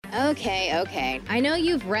Okay. I know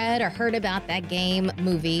you've read or heard about that game,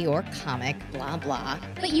 movie, or comic, blah, blah,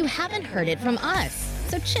 but you haven't heard it from us.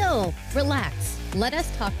 So chill, relax, let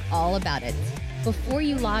us talk all about it before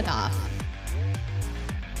you log off.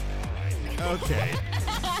 Okay.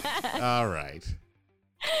 All right.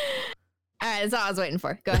 All right, that's all I was waiting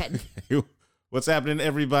for. Go ahead. What's happening,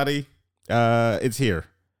 everybody? It's here.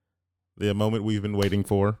 The moment we've been waiting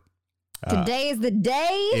for. Today is the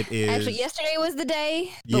day. It is. Actually, yesterday was the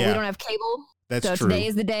day, but we don't have cable. That's so true. Today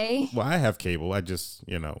is the day. Well, I have cable. I just,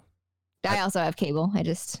 I also have cable. I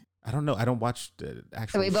don't know. I don't watch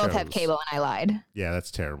actual So we both shows. have cable, and I lied. Yeah,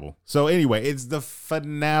 that's terrible. So anyway, it's the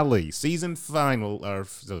finale, season final.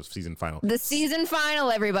 The season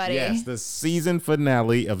final, everybody. Yes, the season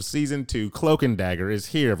finale of season 2. Cloak and Dagger is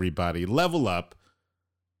here, everybody. Level up.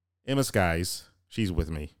 Emma Skies, she's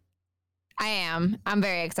with me. I am. I'm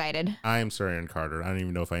very excited. I am Sir Aaron Carter. I don't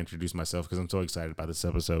even know if I introduced myself because I'm so excited about this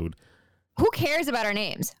episode. Who cares about our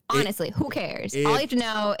names? Honestly, who cares? All you have to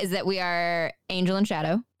know is that we are Angel and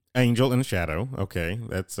Shadow. Angel and Shadow. Okay,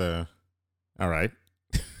 that's all right.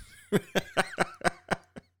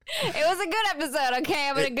 It was a good episode, okay?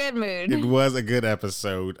 I'm in a good mood. It was a good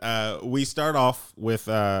episode. We start off with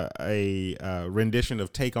a rendition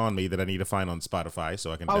of Take On Me that I need to find on Spotify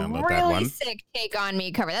so I can download that one. A really sick Take On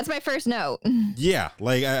Me cover. That's my first note. Yeah,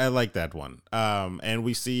 like I like that one. And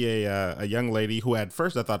we see a young lady who at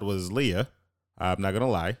first I thought was Leah. I'm not going to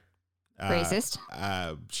lie. Racist.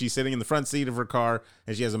 She's sitting in the front seat of her car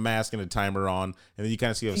and she has a mask and a timer on, and then you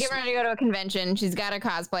kind of see her get ready to go to a convention. She's got a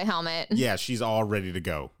cosplay helmet. Yeah, she's all ready to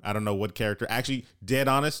go. I don't know what character. Actually, dead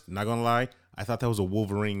honest, not gonna lie, I thought that was a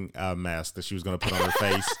Wolverine mask that she was gonna put on her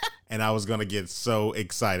face, and I was gonna get so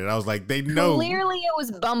excited. I was like, they know. Clearly, it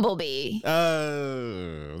was Bumblebee.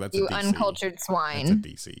 That's you a DC. Uncultured swine.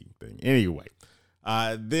 That's a DC thing. Anyway,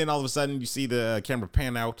 then all of a sudden you see the camera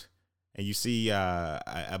pan out. And you see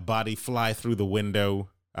a body fly through the window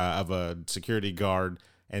of a security guard,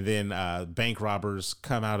 and then bank robbers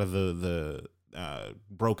come out of the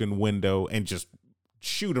broken window and just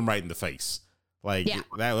shoot him right in the face. Like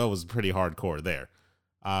that was pretty hardcore there.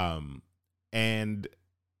 And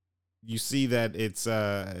you see that it's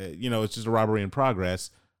it's just a robbery in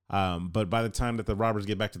progress. But by the time that the robbers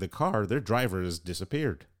get back to the car, their driver has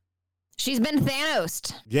disappeared. She's been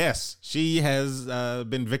Thanos. Yes, she has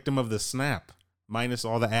been victim of the snap, minus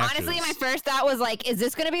all the ashes. Honestly, my first thought was like, is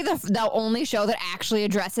this going to be the only show that actually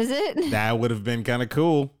addresses it? That would have been kind of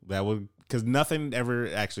cool. That would, because nothing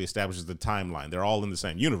ever actually establishes the timeline. They're all in the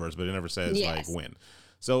same universe, but it never says like when.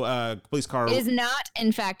 So, police car. It is not,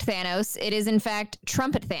 in fact, Thanos. It is, in fact,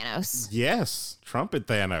 Trumpet Thanos. Yes, Trumpet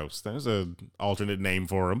Thanos. There's an alternate name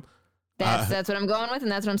for him. That's what I'm going with,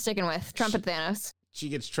 and that's what I'm sticking with. Trumpet Thanos. She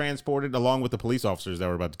gets transported along with the police officers that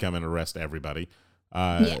were about to come and arrest everybody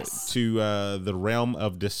to the realm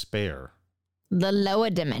of despair. The lower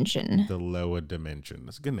dimension. The lower dimension.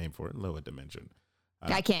 That's a good name for it. Lower dimension.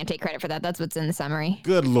 I can't take credit for that. That's what's in the summary.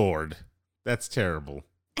 Good Lord. That's terrible.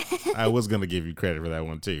 I was going to give you credit for that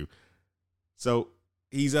one, too. So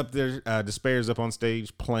he's up there. Despair's up on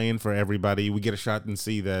stage playing for everybody. We get a shot and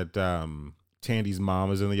see that Tandy's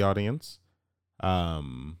mom is in the audience.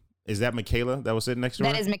 Is that Michaela that was sitting next to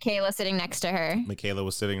her? That is Michaela sitting next to her. Michaela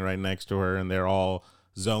was sitting right next to her, and they're all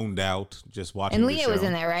zoned out, just watching and the Leah show. was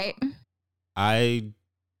in there, right? I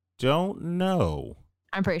don't know.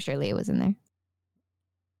 I'm pretty sure Leah was in there.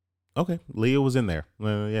 Okay, Leah was in there.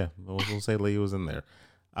 Yeah, we'll say Leah was in there.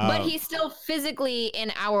 But he's still physically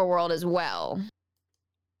in our world as well.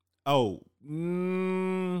 Oh.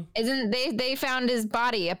 Isn't they found his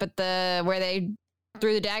body up at where they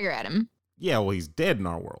threw the dagger at him? Yeah, well, he's dead in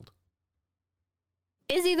our world.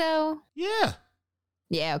 Is he, though? Yeah.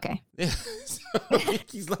 Yeah, okay. Yeah. So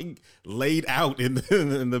he's like laid out in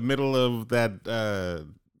the middle of that,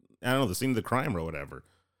 I don't know, the scene of the crime or whatever.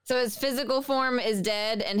 So his physical form is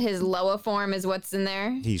dead and his lower form is what's in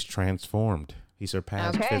there? He's transformed. He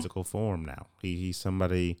surpassed physical form now. He's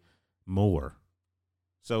somebody more.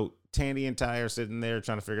 So Tandy and Ty are sitting there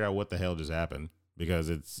trying to figure out what the hell just happened because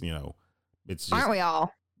it's just... Aren't we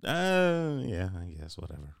all? Yeah, I guess,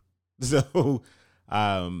 whatever. So,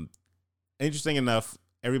 interesting enough,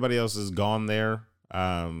 everybody else is gone there.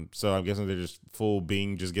 So I'm guessing they're just full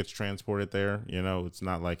being just gets transported there. It's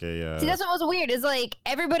not like a... See, that's what was weird. Is like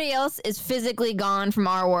everybody else is physically gone from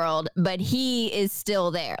our world, but he is still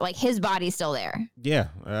there. Like his body's still there. Yeah,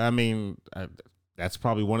 I mean, that's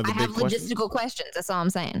probably one of the big questions. Logistical questions. That's all I'm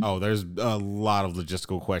saying. Oh, there's a lot of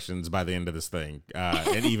logistical questions by the end of this thing,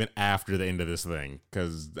 and even after the end of this thing,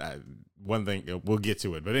 because one thing we'll get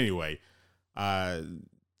to it. But anyway,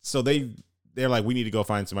 so they're like, we need to go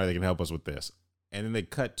find somebody that can help us with this. and then they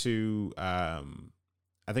cut to I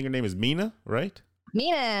think her name is Mina, right?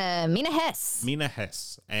 Mina Hess. Mina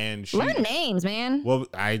Hess, and she Learn names, man. Well,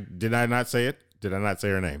 I not say it. Did I not say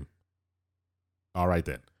her name? All right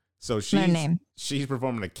then. So she's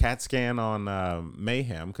performing a CAT scan on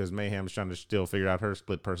Mayhem because Mayhem's trying to still figure out her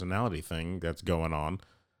split personality thing that's going on.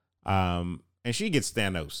 And she gets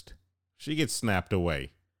Thanos'd. She gets snapped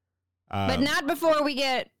away. But not before we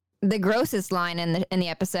get the grossest line in the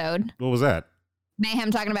episode. What was that?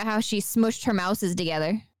 Mayhem talking about how she smushed her mouses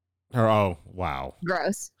together. Oh, wow.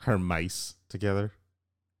 Gross. Her mice together.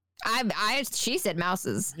 She said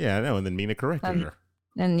mouses. Yeah, I know. And then Mina corrected her.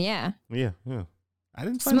 And yeah. Yeah. I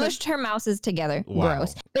didn't find Smushed her mouses together. Wow.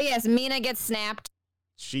 Gross. But yes, Mina gets snapped.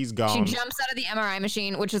 She's gone. She jumps out of the MRI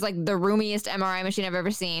machine, which is like the roomiest MRI machine I've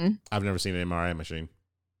ever seen. I've never seen an MRI machine.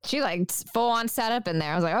 She like full on sat up in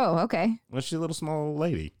there. I was like, oh, okay. Well, she's a little small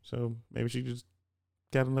lady, so maybe she just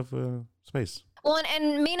got enough space. Well,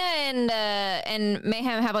 and Mina and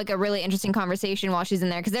Mayhem have like a really interesting conversation while she's in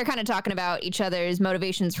there because they're kind of talking about each other's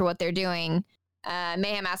motivations for what they're doing.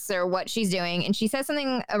 Mayhem asks her what she's doing, and she says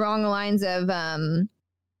something along the lines of that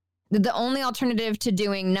the only alternative to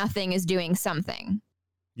doing nothing is doing something.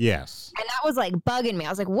 Yes. And that was like bugging me. I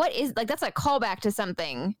was like, what is, like, that's a callback to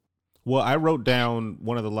something. Well, I wrote down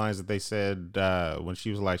one of the lines that they said when she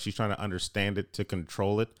was like, she's trying to understand it to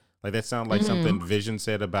control it. Like that sounded like something Vision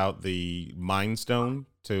said about the Mind Stone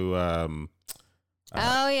to.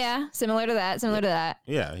 Oh yeah, similar to that.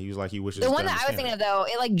 Yeah, he was like he wishes. The one that I was thinking of though,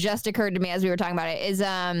 it like just occurred to me as we were talking about it, is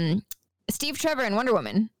Steve Trevor in Wonder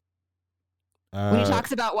Woman when he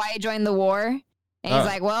talks about why he joined the war, and he's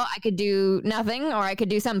like, "Well, I could do nothing or I could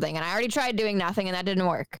do something, and I already tried doing nothing, and that didn't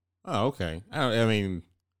work." Oh, okay. I mean,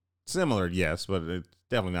 similar, yes, but it's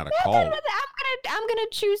definitely not a call. I'm gonna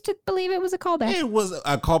choose to believe it was a callback. It was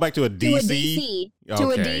a callback to a DC. To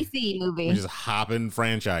a DC movie. We're just hopping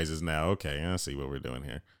franchises now. Okay, I see what we're doing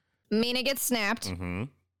here. Mina gets snapped.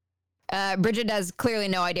 Mm-hmm. Bridget has clearly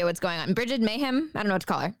no idea what's going on. Bridget Mayhem, I don't know what to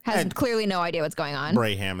call her, has clearly no idea what's going on.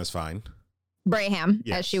 Braham is fine. Braham,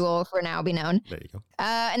 Yes. as she will for now be known. There you go.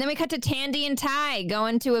 And then we cut to Tandy and Ty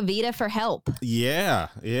going to Evita for help. Yeah,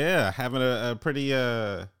 having a pretty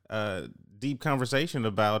deep conversation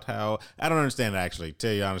about how I don't understand it, actually,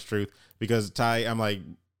 tell you the honest truth, because Ty, I'm like,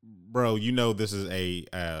 bro, you know this is a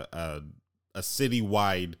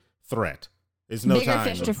citywide threat. It's no Bigger time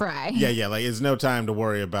fish to fry. Yeah, like it's no time to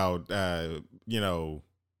worry about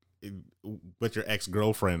what your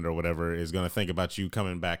ex-girlfriend or whatever is going to think about you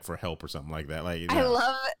coming back for help or something like that. Like,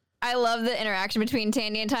 I love the interaction between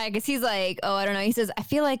Tandy and Ty because he's like, oh, I don't know. He says, I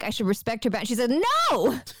feel like I should respect her back. She said,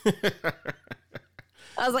 no.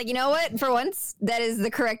 I was like, you know what? For once, that is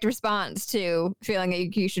the correct response to feeling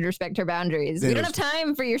like you should respect her boundaries. We don't have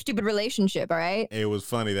time for your stupid relationship, all right? It was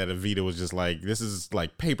funny that Evita was just like, this is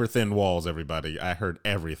like paper thin walls, everybody. I heard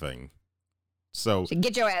everything. So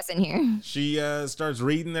get your ass in here. She starts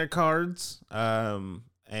reading their cards. And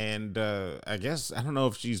I guess, I don't know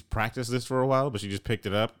if she's practiced this for a while, but she just picked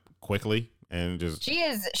it up quickly and just. She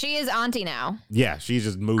is auntie now. Yeah, she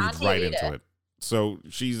just moved Auntie right Evita. into it. So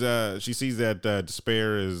she sees that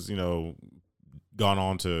despair is, gone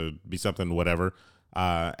on to be something, whatever,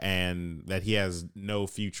 and that he has no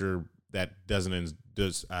future that doesn't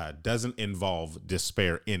involve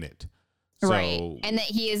despair in it. So, right, and that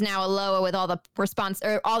he is now Aloha with all the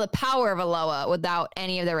all the power of Aloha without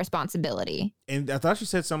any of the responsibility. And I thought she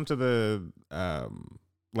said something to the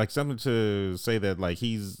like something to say that like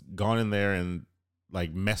he's gone in there and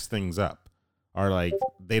like messed things up, or like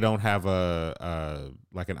they don't have a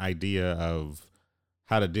like an idea of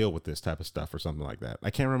how to deal with this type of stuff or something like that. I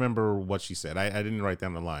can't remember what she said. I didn't write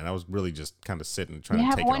down the line. I was really just kind of sitting trying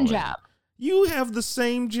to take it all in. You have one job. You have the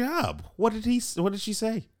same job. What did she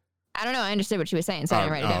say? I don't know. I understood what she was saying, so I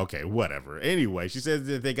didn't write it down. Okay, whatever. Anyway, she says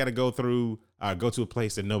that they got to go to a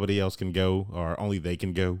place that nobody else can go, or only they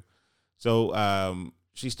can go. So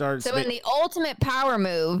she starts. So in the ultimate power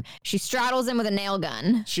move, she straddles him with a nail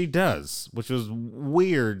gun. She does, which was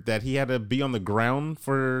weird that he had to be on the ground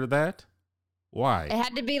for that. Why? It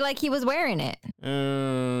had to be like he was wearing it.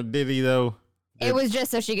 Did he though? It was just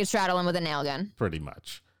so she could straddle him with a nail gun. Pretty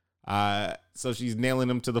much. So she's nailing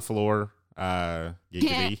him to the floor.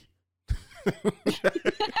 Giggity.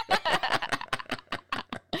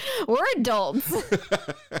 We're adults.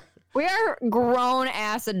 We are grown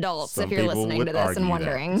ass adults. If you're listening to this and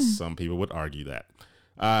wondering, some people would argue that.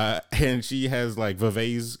 And she has like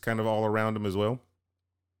Vevey's kind of all around him as well.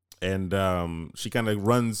 And she kind of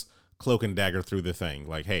runs cloak and dagger through the thing.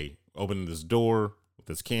 Like, hey, open this door with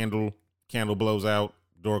this candle. Candle blows out.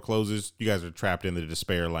 Door closes. You guys are trapped in the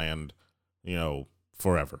despair land,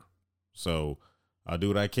 forever. So I'll do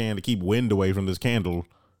what I can to keep wind away from this candle.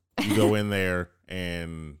 You go in there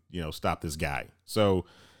and, stop this guy. So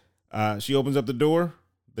she opens up the door.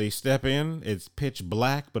 They step in. It's pitch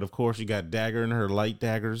black, but of course you got Dagger and her light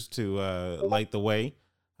daggers to light the way.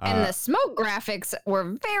 And the smoke graphics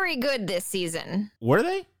were very good this season. Were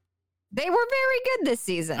they? They were very good this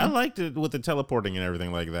season. I liked it with the teleporting and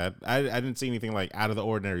everything like that. I didn't see anything like out of the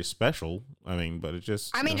ordinary special. But it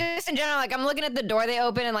just... just in general, like I'm looking at the door they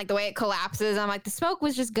open and like the way it collapses. I'm like, the smoke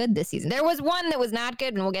was just good this season. There was one that was not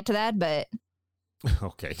good, and we'll get to that, but...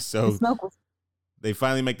 Okay, so... The smoke was... They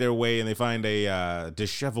finally make their way and they find a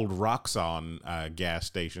disheveled Roxxon gas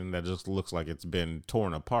station that just looks like it's been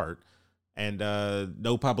torn apart. And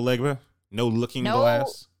no Papa Legba, no looking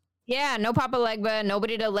glass. Yeah, no Papa Legba,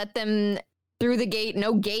 nobody to let them through the gate,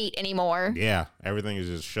 no gate anymore. Yeah, everything is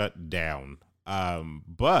just shut down.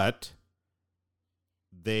 But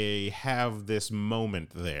they have this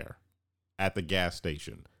moment there at the gas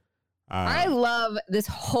station. I love this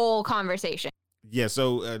whole conversation. Yeah,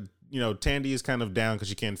 so Tandy is kind of down because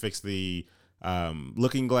she can't fix the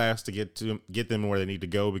looking glass to get them where they need to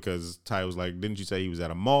go, because Ty was like, didn't you say he was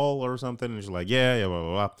at a mall or something? And she's like, yeah, blah,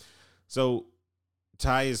 blah, blah. So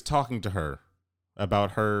Ty is talking to her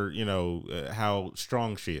about her, how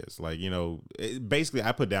strong she is. Like, basically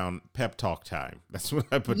I put down pep talk time. That's what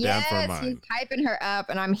I put down for mine. Yes, he's hyping her up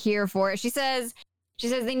and I'm here for it. She says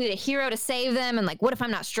they need a hero to save them. And like, what if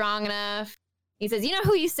I'm not strong enough? He says, you know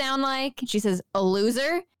who you sound like? And she says, a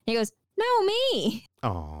loser. He goes, no, me.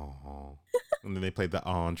 Oh. And then they played the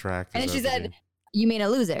on track. And then she said, you mean a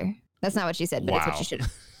loser? That's not what she said, but it's what she should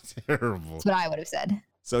have. Terrible. That's what I would have said.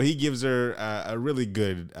 So he gives her a really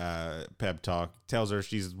good pep talk, tells her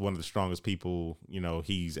she's one of the strongest people,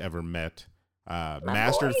 he's ever met.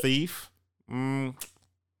 Master thief. I don't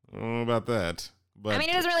know about that. But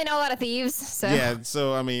he doesn't really know a lot of thieves. So. Yeah,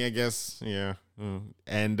 so, I guess, yeah.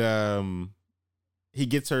 And he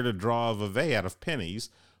gets her to draw a Vevey out of pennies,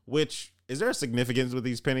 which, is there a significance with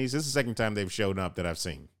these pennies? This is the second time they've shown up that I've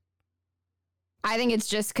seen. I think it's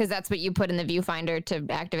just because that's what you put in the viewfinder to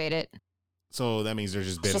activate it. So that means there's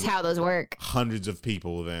just just how those work. Hundreds of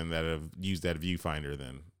people then that have used that viewfinder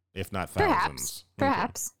then, if not thousands.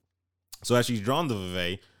 Perhaps. Okay. So as she's drawn the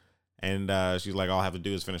Vevey, and she's like, all I have to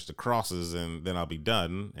do is finish the crosses and then I'll be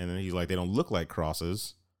done. And then he's like, they don't look like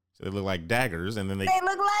crosses. So they look like daggers. And then they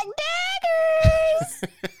look like daggers.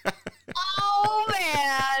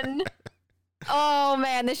 Oh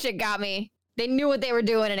man, this shit got me. They knew what they were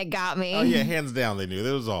doing and it got me. Oh yeah, hands down they knew.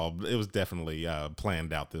 It was definitely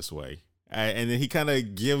planned out this way. And then he kind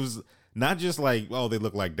of gives, not just like, oh, they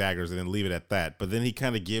look like daggers and then leave it at that, but then he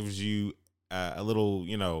kind of gives you a little,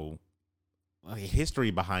 like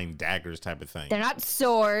history behind daggers type of thing. They're not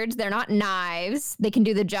swords. They're not knives. They can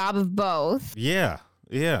do the job of both. Yeah.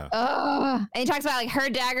 Yeah. And he talks about like her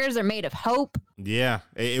daggers are made of hope. Yeah.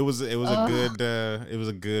 It was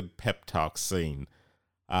a good pep talk scene.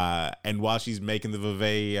 And while she's making the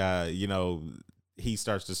Vevey, he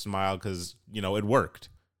starts to smile because, it worked.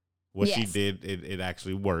 What she did, it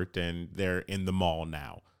actually worked, and they're in the mall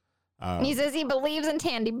now. He says he believes in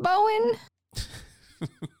Tandy Bowen.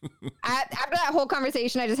 After that whole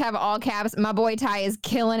conversation, I just have all caps. My boy Ty is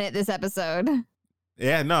killing it this episode.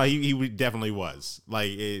 Yeah, no, he definitely was.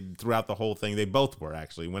 Like throughout the whole thing, they both were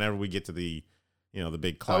actually. Whenever we get to the, the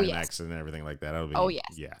big climax and everything like that,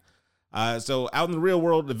 yeah. So out in the real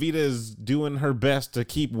world, Evita is doing her best to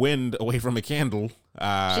keep wind away from a candle.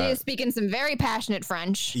 She is speaking some very passionate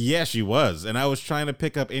French. Yeah, she was. And I was trying to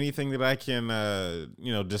pick up anything that I can,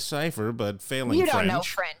 decipher, but failing French. You don't know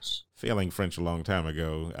French. Failing French a long time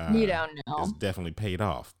ago. You don't know. It's definitely paid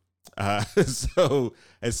off. So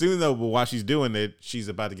as soon though, while she's doing it, she's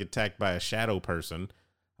about to get attacked by a shadow person.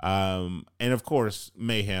 And of course,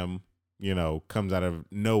 Mayhem, comes out of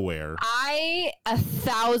nowhere. I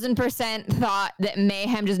 1,000% thought that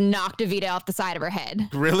Mayhem just knocked Evita off the side of her head.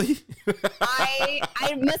 Really? I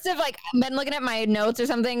must have been looking at my notes or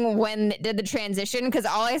something when it did the transition, because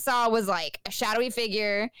all I saw was like a shadowy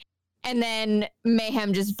figure and then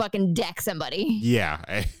Mayhem just fucking deck somebody. Yeah,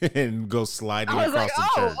 and go sliding across the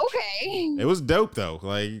church. Okay. It was dope though.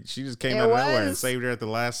 Like she just came out of nowhere and saved her at the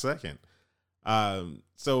last second.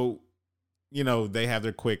 So they have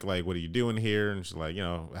their quick, like, what are you doing here? And she's like,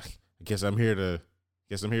 I guess I'm here to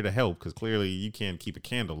help, because clearly you can't keep a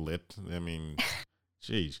candle lit. I mean,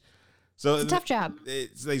 sheesh. So it's a tough job.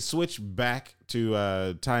 They switch back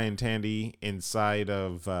to Ty and Tandy inside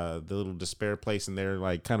of the little despair place, and they're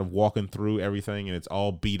like kind of walking through everything, and it's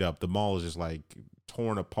all beat up. The mall is just like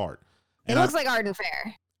torn apart. It looks like Arden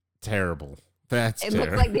Fair. Terrible. That's It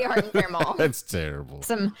terrible. looks like the Art and Fair Mall. That's terrible.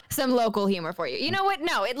 Some local humor for you. You know what?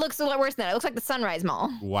 No, it looks a lot worse than that. It looks like the Sunrise Mall.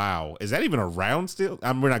 Wow. Is that even around still?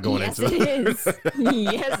 We're not going Yes, into it is. that.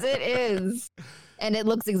 Yes, it is. And it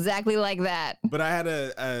looks exactly like that. But I had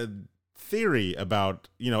a theory about,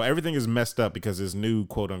 everything is messed up because this new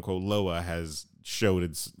quote unquote Loa has showed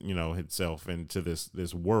itself into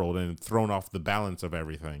this world and thrown off the balance of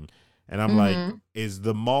everything. And I'm like, is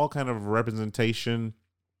the mall kind of a representation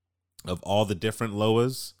of all the different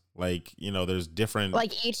Loas? Like, there's different.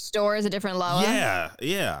 Like each store is a different Loa.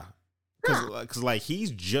 Yeah. Because like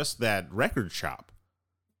he's just that record shop.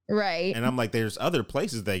 Right. And I'm like, there's other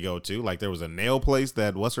places they go to. Like there was a nail place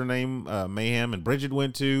that what's her name, Mayhem and Bridget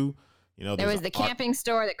went to. There was the camping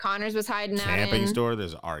store that Connors was hiding out in. Camping store.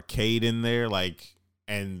 There's an arcade in there. Like,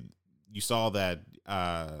 and you saw that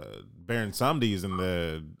Baron Samedi is in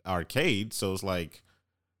the arcade. So it's like,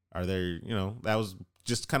 are there? That was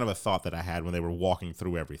just kind of a thought that I had when they were walking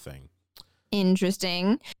through everything.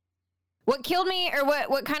 Interesting. What killed me, or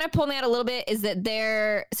what kind of pulled me out a little bit, is that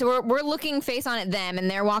we're looking face on at them, and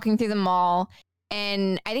they're walking through the mall,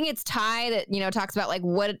 and I think it's Ty that talks about like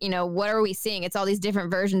what are we seeing? It's all these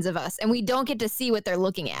different versions of us, and we don't get to see what they're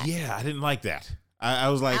looking at. Yeah, I didn't like that. I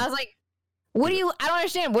was like, what do you? I don't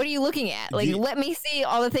understand. What are you looking at? Like, let me see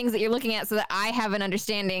all the things that you're looking at, so that I have an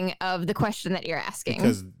understanding of the question that you're asking.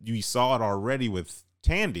 Because you saw it already with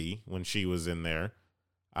Tandy when she was in there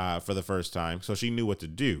for the first time, so she knew what to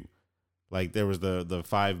do. Like there was the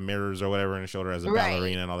 5 mirrors or whatever in the shoulder as a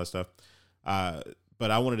ballerina and all that stuff. But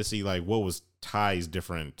I wanted to see like what was Ty's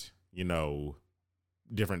different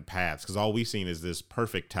paths, because all we've seen is this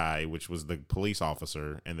perfect Ty, which was the police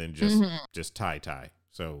officer, and then just Ty.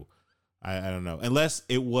 So I don't know, unless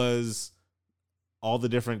it was all the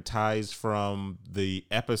different Ties from the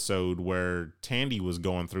episode where Tandy was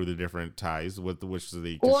going through the different Ties which is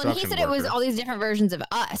the construction and he said worker. it was all these different versions of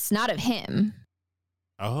us, not of him.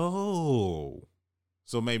 Oh,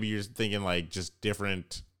 so maybe you're thinking like just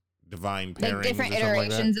different divine pairings, like different or something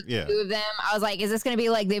iterations like that? of two of them. I was like, is this going to be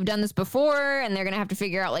like they've done this before and they're going to have to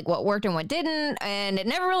figure out like what worked and what didn't? And it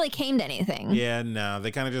never really came to anything. Yeah, no,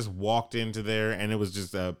 they kind of just walked into there, and it was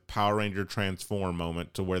just a Power Ranger transform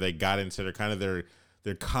moment to where they got into their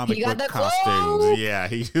comic book costumes. Cloak. Yeah,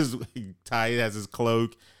 Ty has his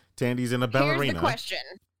cloak. Tandy's in a ballerina. Here's the question.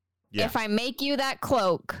 Yeah. If I make you that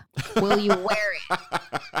cloak, will you wear it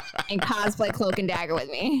and cosplay Cloak and Dagger with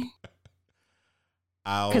me?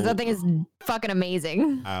 Because that thing is fucking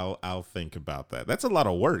amazing. I'll think about that. That's a lot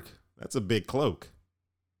of work. That's a big cloak.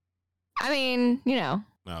 I mean,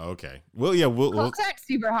 Oh, okay. Well, yeah, cloaks aren't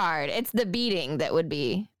super hard. It's the beating that would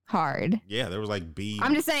be hard. Yeah, there was like beads.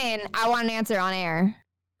 I'm just saying, I want an answer on air.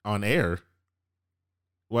 On air?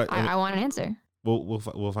 What? I want an answer.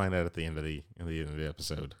 We'll find out at the end of the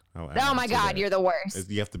episode. Oh my God, you're the worst.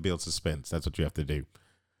 You have to build suspense. That's what you have to do.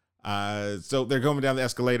 So they're going down the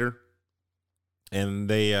escalator, and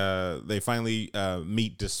they finally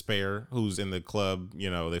meet Despair, who's in the club.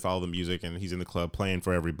 They follow the music, and he's in the club playing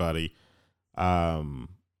for everybody. And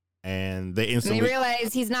they instantly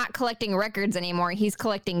realize he's not collecting records anymore. He's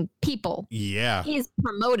collecting people. Yeah, he's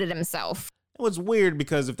promoted himself. It was weird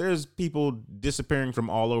because if there's people disappearing from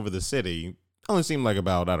all over the city, only seemed like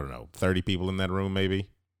about 30 people in that room, maybe.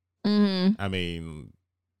 Mm-hmm. I mean,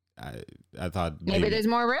 I thought maybe there's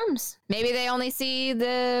more rooms. Maybe they only see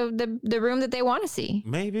the room that they want to see.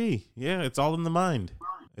 Maybe, yeah. It's all in the mind.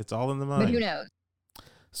 It's all in the mind. But who knows?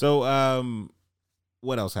 So,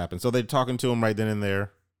 what else happened? So they're talking to him right then and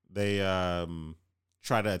there. They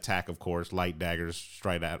try to attack, of course. Light daggers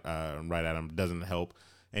straight at him. Doesn't help,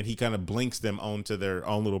 and he kind of blinks them onto their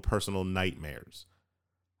own little personal nightmares.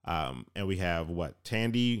 And we have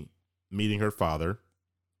Tandy meeting her father.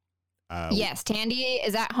 Yes, Tandy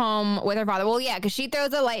is at home with her father. Well, yeah, because she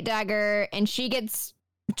throws a light dagger and she gets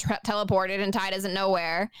teleported, and Ty doesn't know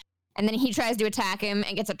where. And then he tries to attack him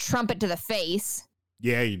and gets a trumpet to the face.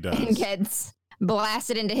 Yeah, he does. And gets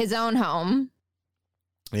blasted into his own home.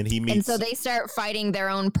 And he meets. And so they start fighting their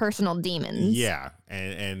own personal demons. Yeah,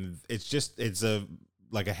 and it's a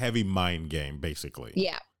heavy mind game basically.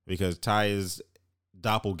 Yeah, because Ty is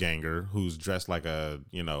doppelganger, who's dressed like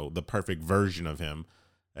the perfect version of him,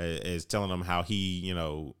 is telling him how he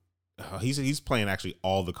he's playing actually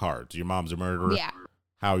all the cards. Your mom's a murderer. Yeah.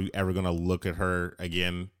 How are you ever gonna look at her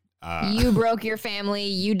again? You broke your family.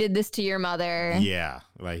 You did this to your mother. Yeah,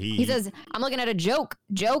 like he says, I'm looking at a joke.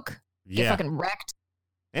 Get fucking wrecked.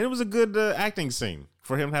 And it was a good acting scene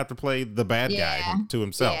for him to have to play the bad guy to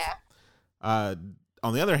himself. Yeah.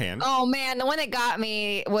 On the other hand, oh man, the one that got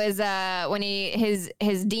me was when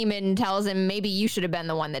his demon tells him maybe you should have been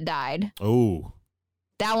the one that died. Oh,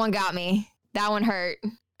 that one got me That one hurt.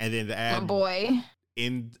 And then to My add boy.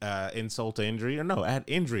 insult to injury, or no, add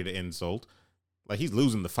injury to insult. Like, he's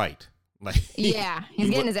losing the fight. Like, Yeah, he's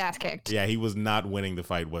getting his ass kicked. Yeah, he was not winning the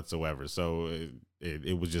fight whatsoever. So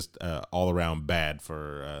it was just all around bad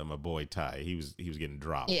for my boy Ty. He was getting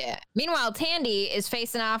dropped. Yeah. Meanwhile, Tandy is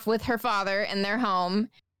facing off with her father in their home,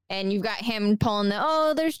 and you've got him pulling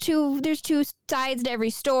there's two sides to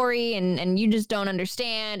every story, and you just don't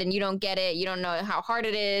understand, and you don't get it. You don't know how hard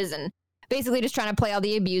it is, and basically just trying to play all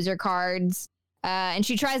the abuser cards. And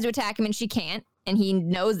she tries to attack him, and she can't. And he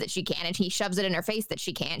knows that she can, and he shoves it in her face that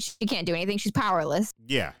she can't. She can't do anything. She's powerless.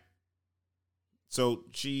 Yeah. So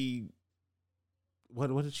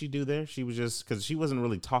what did she do there? She was just, because she wasn't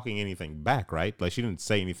really talking anything back, right? Like, she didn't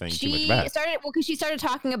say anything too much back. Because she started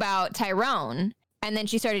talking about Tyrone, and then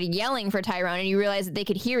she started yelling for Tyrone, and you realize that they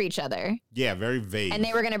could hear each other. Yeah, very vague. And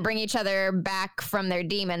they were going to bring each other back from their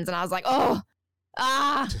demons, and I was like,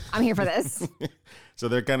 I'm here for this. So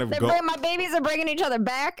they're kind of my babies are bringing each other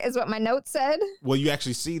back, is what my note said. Well, you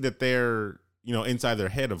actually see that they're, inside their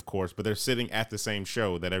head, of course, but they're sitting at the same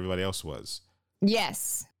show that everybody else was.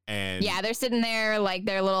 Yes. And yeah, they're sitting there like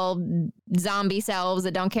their little zombie selves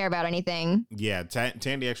that don't care about anything. Yeah,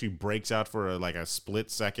 Tandy actually breaks out for a split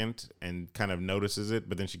second and kind of notices it,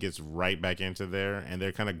 but then she gets right back into there, and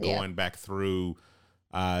they're kind of going back through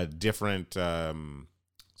different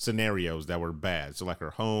scenarios that were bad. So like her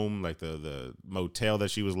home, like the motel that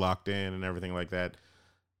she was locked in and everything like that.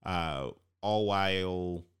 All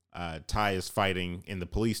while Ty is fighting in the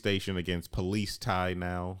police station against Police Ty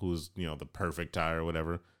now, who's, the perfect Ty or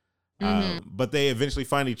whatever. But they eventually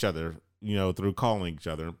find each other, through calling each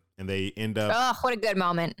other, and they end up. Oh, what a good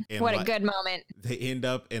moment. What a good moment. They end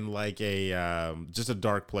up in like a just a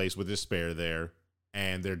dark place with despair there,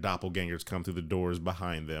 and their doppelgangers come through the doors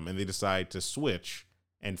behind them, and they decide to switch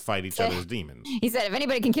and fight each other's demons. He said, if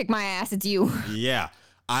anybody can kick my ass, it's you. Yeah.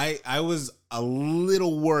 I was a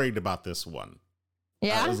little worried about this one.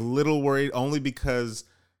 Yeah? I was a little worried only because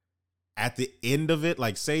at the end of it,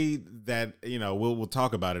 like, say that, we'll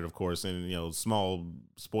talk about it, of course, and, small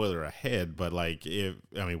spoiler ahead, but like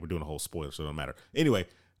we're doing a whole spoiler, so it don't matter. Anyway,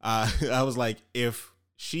 I was like, if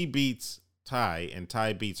she beats Ty and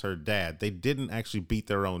Ty beats her dad, they didn't actually beat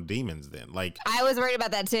their own demons then. Like, I was worried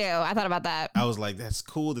about that too. I thought about that. I was like, that's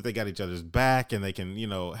cool that they got each other's back and they can,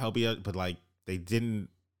 help each other, but like they didn't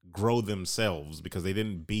grow themselves because they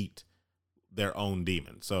didn't beat their own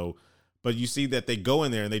demons. So, but you see that they go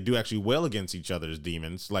in there and they do actually well against each other's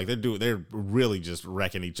demons. Like they're really just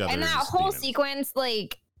wrecking each other. And that whole sequence,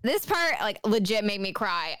 like, this part, like, legit made me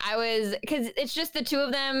cry. Because it's just the two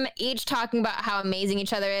of them each talking about how amazing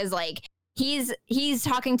each other is. Like, he's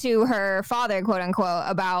talking to her father, quote unquote,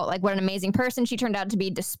 about like what an amazing person she turned out to be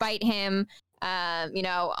despite him.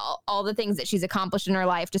 All the things that she's accomplished in her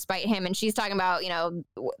life despite him, and she's talking about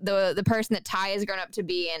the person that Ty has grown up to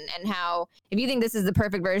be, and how if you think this is the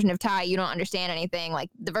perfect version of Ty, you don't understand anything. Like,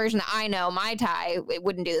 the version that I know, my Ty, it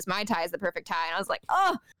wouldn't do this. My Ty is the perfect Ty, and I was like,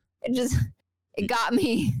 it got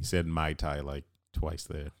me. You said my Ty like twice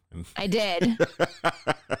there. I did.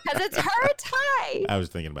 Because it's her Ty. I was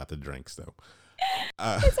thinking about the drinks, though.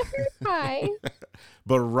 It's her Ty.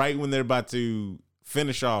 But right when they're about to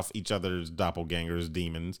finish off each other's doppelgangers,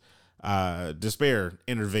 demons, Despair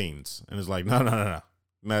intervenes and is like, no,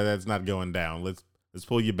 that's not going down. Let's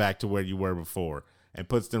pull you back to where you were before, and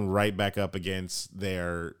puts them right back up against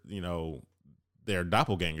their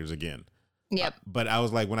doppelgangers again. Yep. But I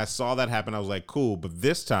was like, when I saw that happen, I was like, cool. But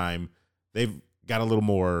this time they've got a little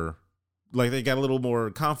more,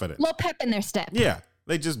 confident. A little pep in their step. Yeah.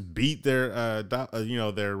 They just beat their,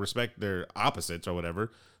 their opposites or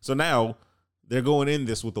whatever. So now they're going in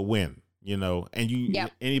this with a win,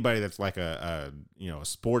 and anybody that's like a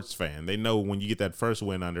sports fan, they know when you get that first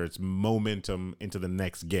win under, it's momentum into the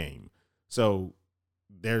next game. So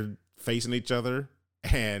they're facing each other,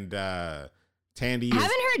 and Tandy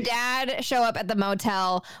having her dad show up at the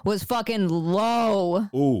motel was fucking low.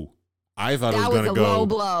 Ooh, I thought that it was gonna go low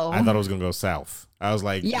blow. I thought it was gonna go south. I was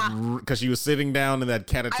like, yeah, because she was sitting down in that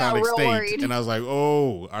catatonic state, worried. And I was like,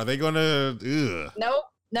 oh, are they gonna? Ugh.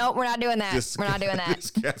 Nope, we're not doing that. We're not doing that.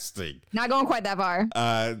 Disgusting. Not going quite that far.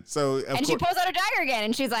 She pulls out her dagger again,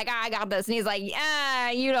 and she's like, I got this. And he's like,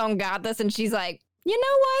 you don't got this. And she's like, you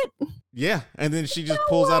know what? Yeah, and then she just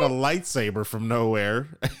pulls out a lightsaber from nowhere.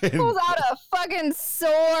 Pulls out a fucking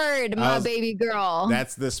sword, my baby girl.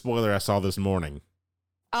 That's the spoiler I saw this morning.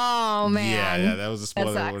 Oh, man. Yeah, that was a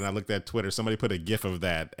spoiler when I looked at Twitter. Somebody put a GIF of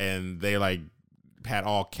that, and they like had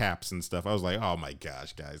all caps and stuff. I was like, oh my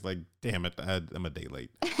gosh, guys, like, damn it, I'm a day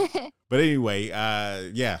late. But anyway,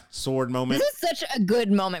 yeah, sword moment. This is such a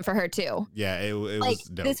good moment for her too. Yeah, it like, was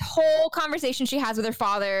dope. This whole conversation she has with her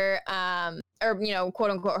father, or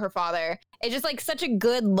quote unquote her father, it's just like such a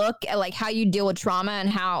good look at like how you deal with trauma and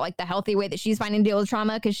how like the healthy way that she's finding to deal with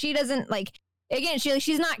trauma, because she doesn't like. Again,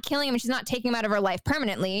 she's not killing him and she's not taking him out of her life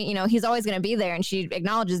permanently. You know, he's always going to be there, and she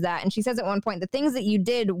acknowledges that. And she says at one point, the things that you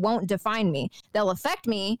did won't define me. They'll affect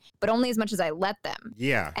me, but only as much as I let them.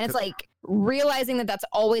 Yeah. And it's like realizing that that's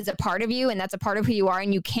always a part of you and that's a part of who you are,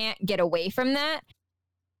 and you can't get away from that.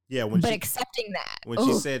 Yeah. Accepting that. When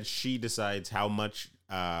she said she decides how much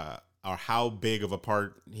or how big of a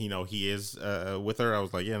part, he is with her, I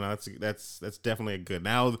was like, yeah, no, that's definitely a good.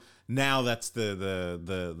 Now that's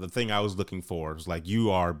the thing I was looking for. It's like, you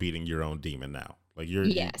are beating your own demon now. Like you're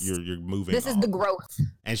moving. This is the growth.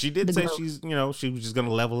 And she did say she's, she was just going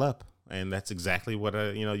to level up. And that's exactly what,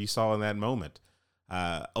 you saw in that moment.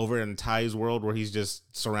 Over in Ty's world, where he's just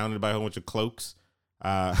surrounded by a whole bunch of cloaks.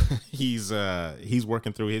 He's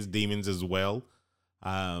working through his demons as well.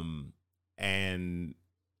 And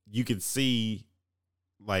you could see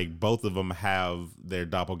like both of them have their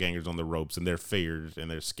doppelgangers on the ropes, and they're feared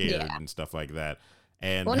and they're scared and stuff like that.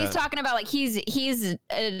 And when he's talking about like he's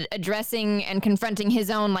addressing and confronting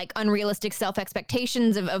his own like unrealistic self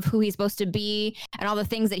expectations of who he's supposed to be and all the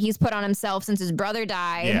things that he's put on himself since his brother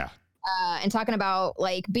died. Yeah. And talking about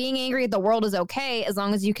like being angry at the world is okay as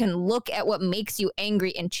long as you can look at what makes you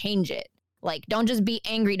angry and change it. Like, don't just be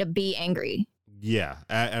angry to be angry. Yeah.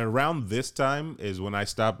 And around this time is when I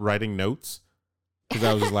stopped writing notes, because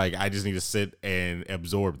I was just like, I just need to sit and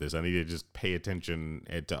absorb this. I need to just pay attention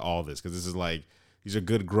to all this, because this is like, these are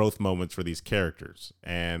good growth moments for these characters.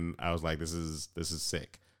 And I was like, this is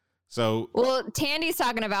sick. So, well, Tandy's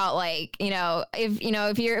talking about like,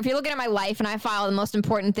 if you're looking at my life and I file the most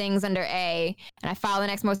important things under A and I file the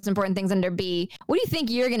next most important things under B, what do you think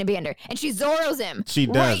you're going to be under? And she Zorros him. She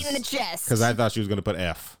does. Right in the chest. Because I thought she was going to put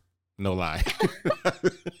F. No lie.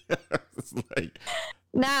 It's like,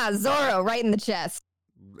 nah, Zorro right in the chest.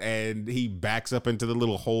 And he backs up into the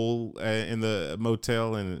little hole in the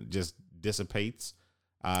motel and just dissipates.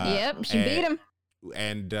 Yep, she beat him.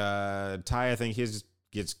 And Ty, I think his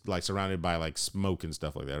gets like surrounded by like smoke and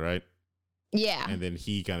stuff like that, right? Yeah. And then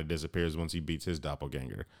he kind of disappears once he beats his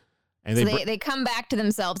doppelganger. And so they come back to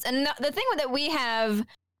themselves. And the thing that we have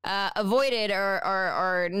avoided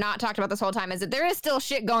or not talked about this whole time is that there is still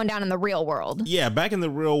shit going down in the real world. Yeah, back in the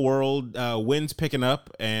real world, wind's picking up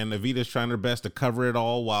and Evita's trying her best to cover it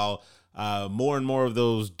all, while more and more of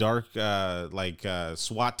those dark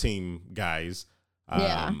SWAT team guys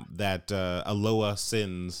that Aloha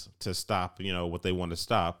sends to stop, what they want to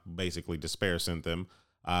stop, basically Despair sent them.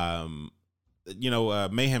 Mayhem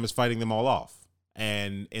is fighting them all off.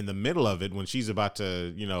 And in the middle of it, when she's about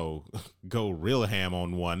to, go real ham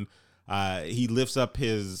on one, he lifts up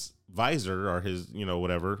his visor or his,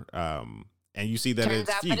 whatever. And you see that Turns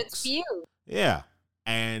out that it's Fuchs. Yeah.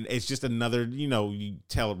 And it's just another, you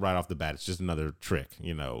tell it right off the bat. It's just another trick.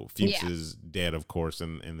 Fuchs is dead, of course,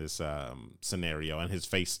 in this scenario. And his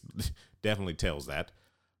face definitely tells that.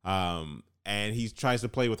 And he tries to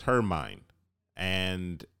play with her mind.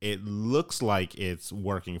 And it looks like it's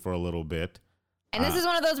working for a little bit. And this is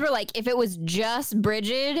one of those where, like, if it was just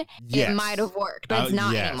Bridget, it might have worked, but it's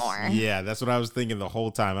not anymore. Yeah, that's what I was thinking the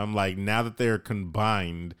whole time. I'm like, now that they're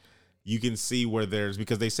combined, you can see where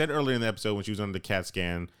because they said earlier in the episode when she was under the CAT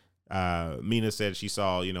scan, Mina said she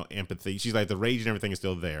saw, empathy. She's like, the rage and everything is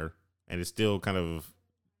still there, and it's still kind of,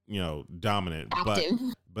 dominant. Active.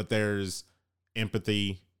 But there's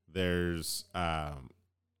empathy. There's, what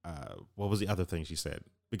was the other thing she said?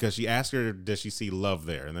 Because she asked her, does she see love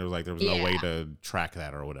there? And there was no way to track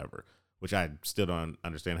that or whatever, which I still don't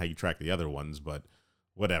understand how you track the other ones, but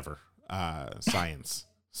whatever, science.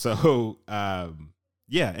 So, and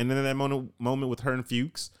then that moment with her and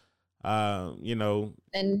Fuchs,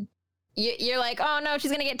 And you're like, oh no,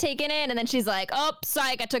 she's going to get taken in. And then she's like, oh,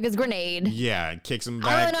 psych, I took his grenade. Yeah, kicks him back.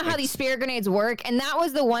 I don't really know how these spirit grenades work. And that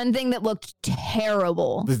was the one thing that looked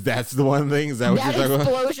terrible. That's the one thing? Is that what you're talking about? That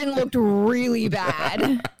explosion looked really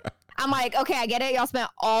bad. I'm like, okay, I get it. Y'all spent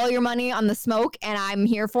all your money on the smoke and I'm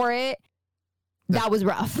here for it. That was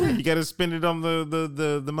rough. You got to spend it on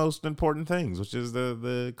the most important things, which is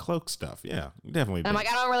the cloak stuff. Yeah, definitely. I'm like,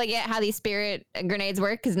 I don't really get how these spirit grenades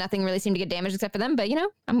work because nothing really seemed to get damaged except for them. But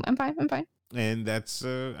I'm fine. And that's,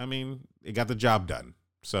 it got the job done.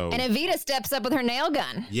 So. And Evita steps up with her nail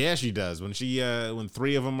gun. Yeah, she does. When when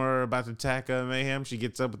three of them are about to attack Mayhem, she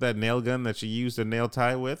gets up with that nail gun that she used to nail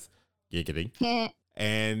Ty with. Giggity.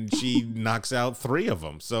 and she knocks out 3 of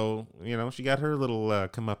them. So, she got her little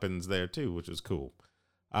comeuppance there too, which was cool.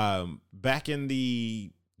 Back in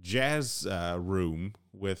the jazz room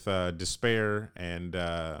with Despair, and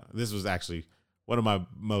this was actually one of my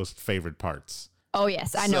most favorite parts. Oh,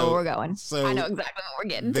 yes. I know where we're going. So I know exactly what we're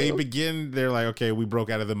getting to. They're like, okay, we broke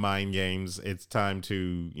out of the mind games. It's time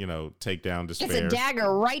to, take down Despair. It's a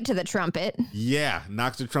dagger right to the trumpet. Yeah,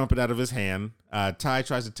 knocks the trumpet out of his hand. Ty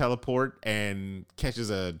tries to teleport and catches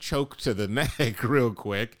a choke to the neck real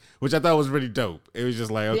quick, which I thought was really dope. It was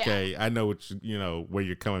just like, okay, I know where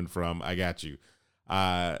you're coming from. I got you.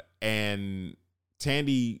 And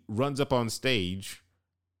Tandy runs up on stage,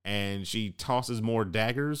 and she tosses more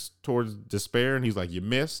daggers towards Despair, and he's like, you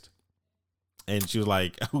missed. And she was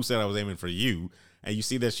like, who said I was aiming for you? And you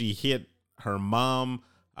see that she hit her mom,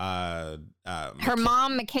 Michaela,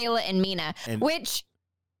 and Mina, which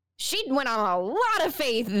she went on a lot of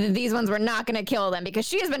faith that these ones were not going to kill them, because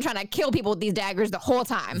she has been trying to kill people with these daggers the whole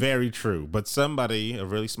time. Very true. But somebody, a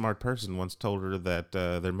really smart person, once told her that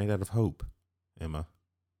they're made out of hope, Emma.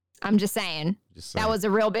 I'm just saying. That was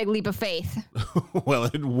a real big leap of faith. Well,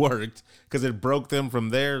 it worked, because it broke them from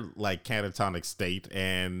their catatonic state,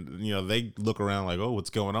 and they look around like, oh,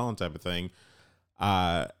 what's going on, type of thing.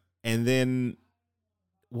 And then,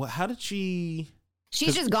 how did she?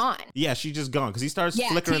 She's just gone. Yeah, she's just gone, because he starts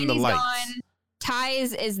flickering the lights. Gone.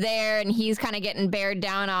 Ty's is there, and he's kind of getting bared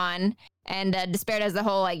down on, and Despair does the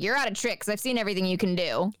whole you're out of tricks. I've seen everything you can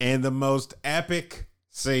do. And the most epic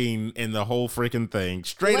scene in the whole freaking thing,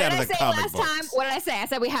 straight out of the comic books. What did I say? I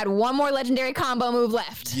said we had one more legendary combo move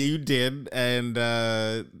left. You did, and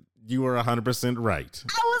you were 100% right.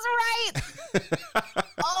 I was right.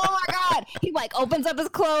 Oh my god! He opens up his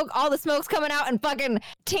cloak, all the smoke's coming out, and fucking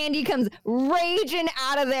Tandy comes raging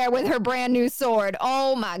out of there with her brand new sword.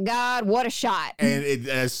 Oh my god, what a shot! And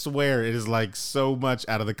I swear, it is so much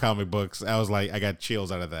out of the comic books. I was like, I got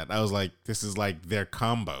chills out of that. I was like, this is their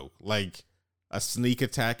combo, a sneak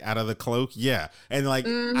attack out of the cloak. Yeah. And I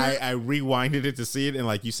rewinded it to see it,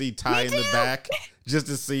 and you see Ty in the back just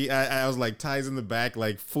to see. I was like, Ty's in the back,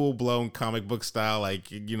 full blown comic book style, it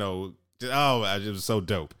was so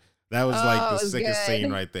dope. That was the sickest scene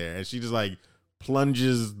right there. And she just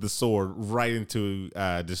plunges the sword right into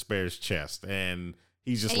Despair's chest, and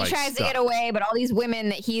he's just he tries to get away, but all these women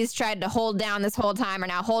that he's tried to hold down this whole time are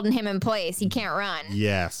now holding him in place. He can't run.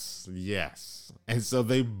 Yes. And so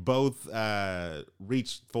they both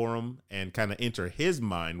reach for him and kind of enter his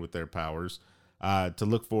mind with their powers to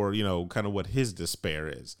look for, kind of what his despair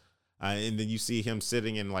is. And then you see him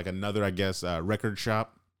sitting in another, I guess, record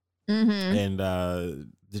shop. Mm-hmm.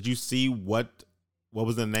 And did you see what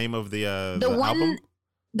was the name of the album?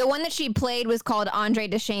 The one that she played was called Andre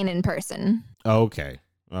Deshane in Person. Okay.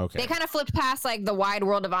 They kind of flipped past the wide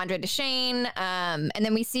world of Andre Deshane. And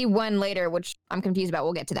then we see one later, which I'm confused about.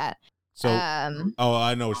 We'll get to that. So,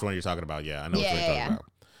 I know which one you're talking about. Yeah, I know which one you're talking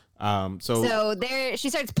about. So there,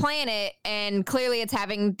 she starts playing it, and clearly it's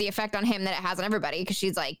having the effect on him that it has on everybody, because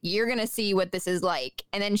she's like, "You're gonna see what this is like,"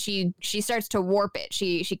 and then she starts to warp it.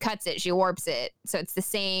 She cuts it, she warps it, so it's the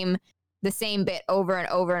same bit over and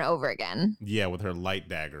over and over again. Yeah, with her light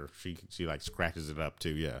dagger, she scratches it up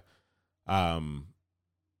too. Yeah.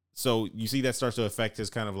 So you see that starts to affect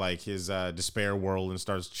his kind of his despair world, and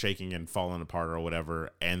starts shaking and falling apart or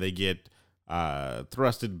whatever. And they get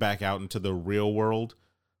thrusted back out into the real world,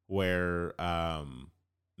 where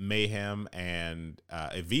Mayhem and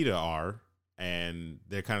Evita are, and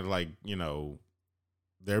they're kind of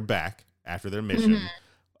they're back after their mission.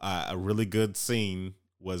 Mm-hmm. A really good scene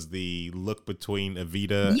was the look between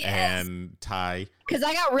Evita and Ty. Because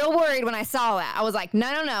I got real worried when I saw that. I was like,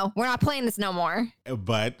 no, we're not playing this no more.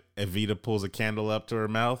 But Evita pulls a candle up to her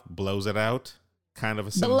mouth, blows it out, kind of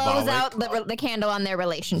a symbolic. Blows out the candle on their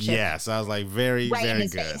relationship. Yes, I was like, very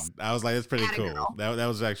good. Face. I was like, that's pretty cool. That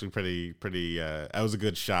was actually pretty, that was a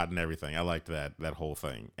good shot and everything. I liked that whole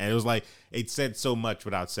thing. And it was it said so much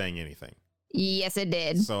without saying anything. Yes, it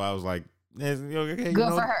did. So I was like, okay,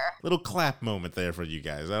 Go for her. Little clap moment there for you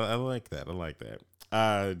guys. I like that.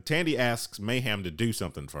 Tandy asks Mayhem to do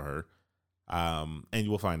something for her. And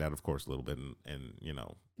we'll find out, of course, a little bit in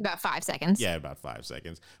about 5 seconds. Yeah, about 5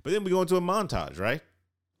 seconds. But then we go into a montage, right?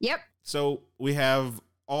 Yep. So we have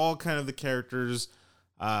all kind of the characters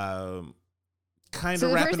kind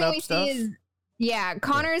of wrapping up stuff.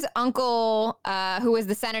 Connor's uncle, who was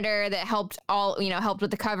the senator that helped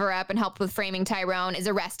with the cover up and helped with framing Tyrone, is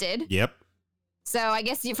arrested. Yep. So I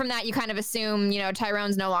guess from that you kind of assume,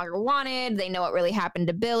 Tyrone's no longer wanted. They know what really happened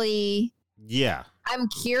to Billy. Yeah. I'm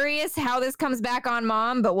curious how this comes back on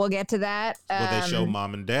Mom, but we'll get to that. Well, they show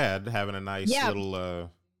Mom and Dad having a nice little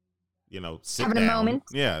sitting Having a down. moment.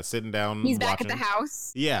 Yeah, sitting down. He's back at watching. the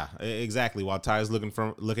house. Yeah, exactly. While Ty's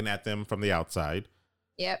looking at them from the outside.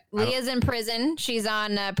 Yep. Leah's in prison. She's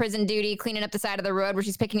on prison duty, cleaning up the side of the road where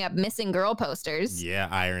she's picking up missing girl posters. Yeah,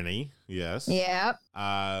 irony. Yes. Yep.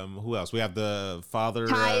 Who else? We have the father.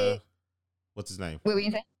 Ty. What's his name? What were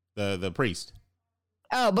you saying? The priest.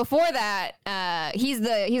 Oh, before that, he's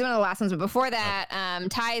one of the last ones. But before that,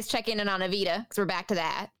 Ty is checking in on Evita because we're back to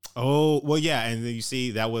that. Oh, well, yeah, and then you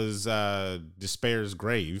see that was Despair's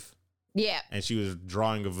grave. Yeah. And she was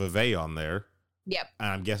drawing a Vevey on there. Yep. And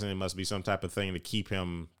I'm guessing it must be some type of thing to keep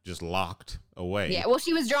him just locked away. Yeah. Well,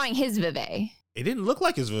 she was drawing his Vevey. It didn't look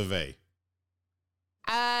like his Vevey.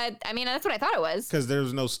 I mean, that's what I thought it was. Because there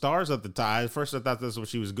was no stars at the time. At first, I thought that's what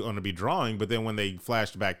she was going to be drawing, but then when they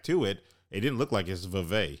flashed back to it, it didn't look like his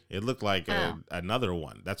Vevey. It looked like another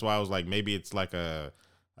one. That's why I was like, maybe it's like a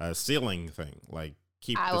ceiling thing. Like,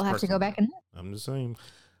 I will have to go back and look. I'm just saying.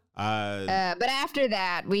 But after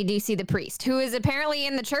that, we do see the priest, who is apparently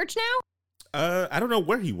in the church now. I don't know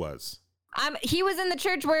where he was. He was in the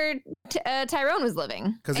church where Tyrone was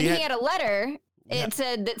living, and he had a letter. It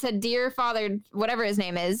said, "Dear Father," whatever his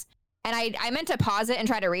name is. And I meant to pause it and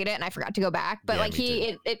try to read it, and I forgot to go back. But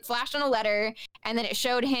it flashed on a letter, and then it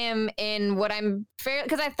showed him in what I'm fair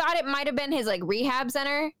because I thought it might have been his like rehab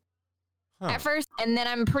center at first, and then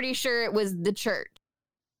I'm pretty sure it was the church.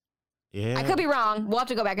 Yeah, I could be wrong. We'll have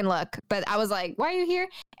to go back and look. But I was like, "Why are you here?"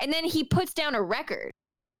 And then he puts down a record.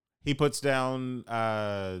 He puts down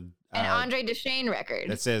an Andre Duchesne record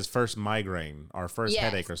that says "First Migraine" or "First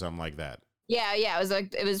Headache" or something like that. Yeah,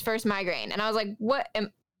 it was First Migraine, and I was like, "What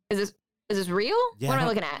is this real? Yeah, what am I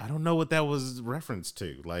looking at?" I don't know what that was referenced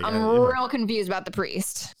to. Like, I'm real confused about the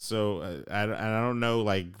priest. So I don't know.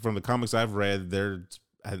 Like from the comics I've read,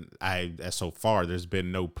 so far there's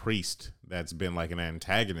been no priest that's been like an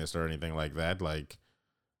antagonist or anything like that. Like,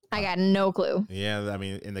 I got no clue. Yeah, I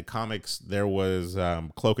mean, in the comics, there was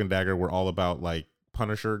Cloak and Dagger were all about like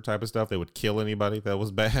Punisher type of stuff. They would kill anybody that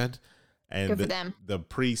was bad, and Good for them. The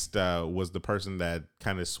priest was the person that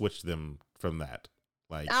kind of switched them from that.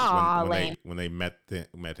 Like when they met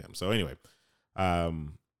him. So anyway,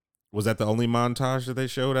 was that the only montage that they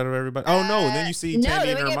showed out of everybody? Oh no! And then you see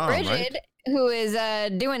Tandy and her mom, Bridget, right? Who is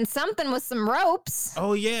doing something with some ropes.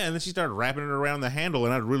 Oh yeah, and then she started wrapping it around the handle,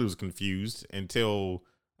 and I really was confused until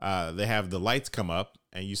they have the lights come up,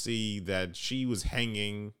 and you see that she was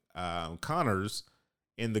hanging Connors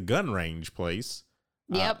in the gun range place.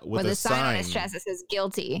 Yep, with a sign on his chest that says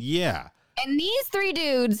guilty. Yeah. And these three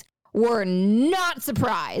dudes were not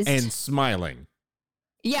surprised. And smiling.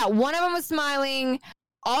 Yeah, one of them was smiling.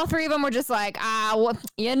 All three of them were just like,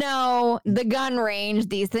 the gun range,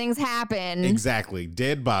 these things happen. Exactly.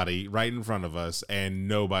 Dead body right in front of us and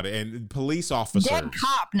nobody. And police officers. Dead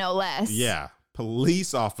cop, no less. Yeah.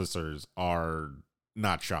 Police officers are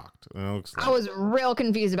not shocked. I was real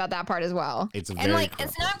confused about that part as well. And now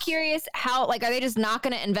I'm curious how, are they just not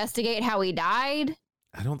going to investigate how he died?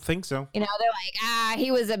 I don't think so. They're like,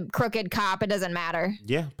 he was a crooked cop. It doesn't matter.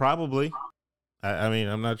 Yeah, probably. I mean,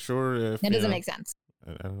 I'm not sure if it doesn't make sense.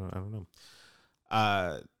 I don't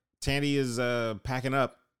know. Tandy is packing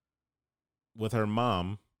up with her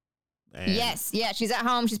mom. And yes, she's at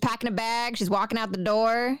home. She's packing a bag. She's walking out the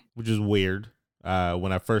door, which is weird.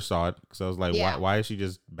 When I first saw it, because I was like, why is she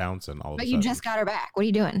just bouncing all of a sudden? But you just got her back. What are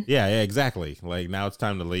you doing? Yeah, exactly. Like now it's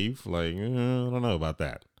time to leave. Like I don't know about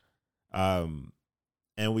that.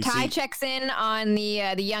 And Ty checks in on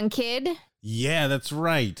the young kid. Yeah, that's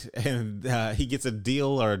right. And he gets a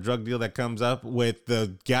deal or a drug deal that comes up with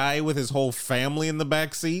the guy with his whole family in the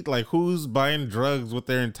back seat. Like, who's buying drugs with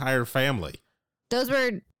their entire family? Those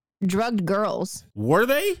were drugged girls. Were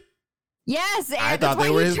they? Yes. I thought they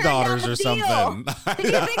were his daughters or something. Did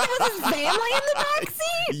you think it was his family in the back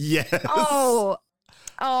seat? Yes.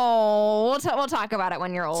 Oh, we'll talk about it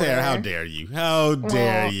when you're older. Sarah, how dare you? How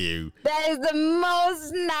dare you? That is the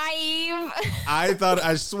most naive.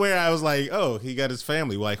 I swear I was like, oh, he got his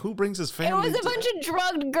family. Like, who brings his family? It was a bunch of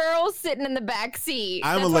drugged girls sitting in the back seat.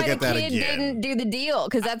 I'm gonna look at that again. The kid didn't do the deal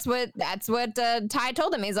because that's what Ty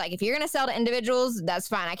told him. He's like, if you're gonna sell to individuals, that's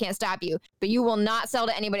fine. I can't stop you, but you will not sell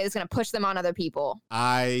to anybody that's gonna push them on other people.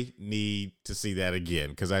 I need to see that again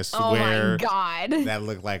because I swear, oh my God, that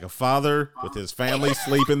looked like a father with his family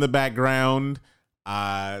sleep in the background.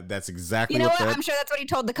 That's exactly what I'm sure that's what he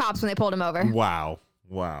told the cops when they pulled him over. Wow.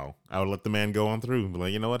 I would let the man go on through and be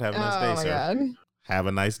like, you know what? Have a nice day, sir. God. Have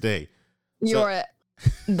a nice day. You're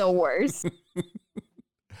the worst.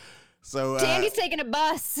 So Tandy's taking a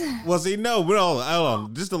bus. Well, see, no, hold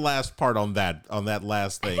on. Just the last part on that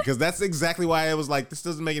last thing, because that's exactly why I was like, this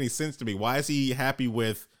doesn't make any sense to me. Why is he happy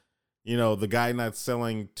with the guy not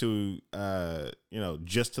selling to,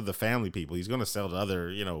 just to the family people. He's going to sell to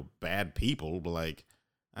other, bad people. But like,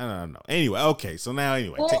 I don't know. Anyway, okay. So now,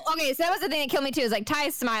 anyway. Well, okay. So that was the thing that killed me too. Is like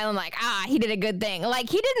Ty's smiling, like, he did a good thing. Like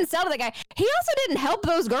he didn't sell to the guy. He also didn't help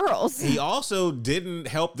those girls. He also didn't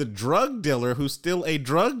help the drug dealer, who's still a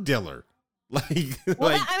drug dealer. Like,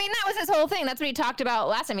 that was his whole thing. That's what he talked about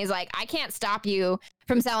last time. He's like, I can't stop you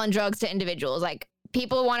from selling drugs to individuals. Like,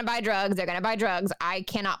 people want to buy drugs. They're going to buy drugs. I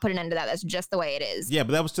cannot put an end to that. That's just the way it is. Yeah,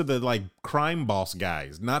 but that was to the, like, crime boss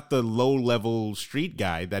guys, not the low-level street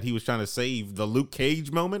guy that he was trying to save. The Luke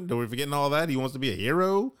Cage moment. Don't we forgetting all that? He wants to be a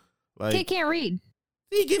hero. Like, he can't read.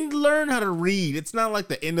 He can learn how to read. It's not like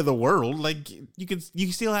the end of the world. Like,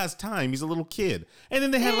 you still has time. He's a little kid. And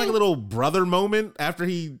then they had like a little brother moment after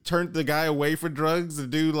he turned the guy away for drugs. The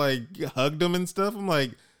dude like hugged him and stuff. I'm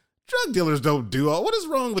like, drug dealers don't do all. What is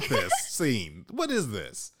wrong with this scene? What is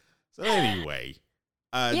this? So anyway.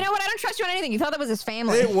 You know what? I don't trust you on anything. You thought that was his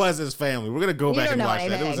family. It was his family. We're going to go back and watch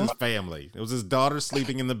anything. that. It was his family. It was his daughter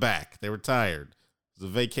sleeping in the back. They were tired. It was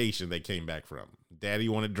a vacation they came back from. Daddy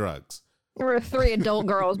wanted drugs. There were 3 adult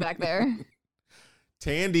girls back there.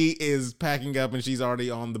 Tandy is packing up and she's already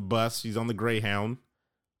on the bus. She's on the Greyhound.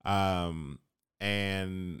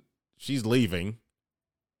 And she's leaving.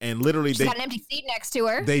 And literally She's got an empty seat next to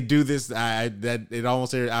her. They do this. I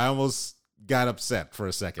almost got upset for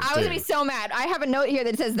a second. I was gonna be so mad. I have a note here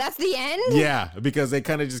that says that's the end. Yeah, because they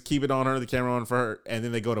kind of just keep it on her, the camera on for her, and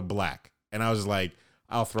then they go to black. And I was like,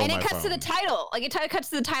 I'll throw my phone. And it cuts to the title. Like it cuts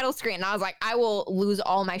to the title screen. And I was like, I will lose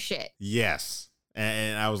all my shit. Yes.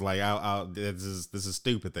 And I was like, this is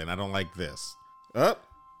stupid then. I don't like this.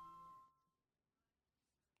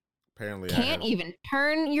 Apparently can't even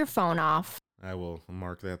turn your phone off. I will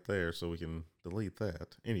mark that there so we can delete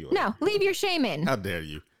that. Anyway. No, leave your shame in. How dare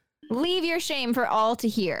you? Leave your shame for all to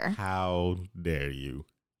hear. How dare you?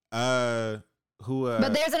 But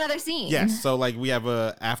there's another scene. Yes, so like we have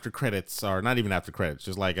a after credits, or not even after credits,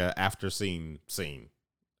 just like a after scene,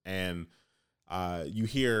 and you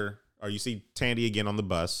see Tandy again on the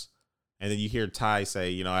bus, and then you hear Ty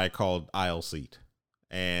say, I called aisle seat,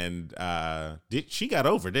 and she got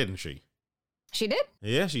over, didn't she? She did?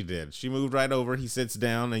 Yeah, she did. She moved right over. He sits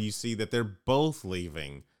down, and you see that they're both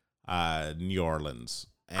leaving New Orleans.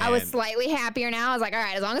 And I was slightly happier now. I was like, all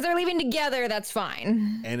right, as long as they're leaving together, that's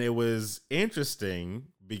fine. And it was interesting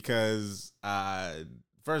because,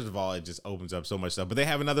 first of all, it just opens up so much stuff. But they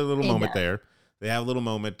have another little moment there. They have a little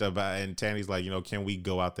moment about, and Tandy's like, can we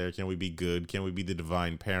go out there? Can we be good? Can we be the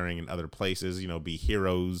divine pairing in other places? Be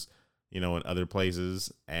heroes, in other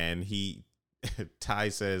places. And Ty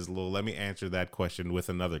says, well, let me answer that question with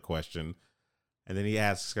another question. And then he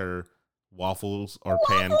asks her, waffles or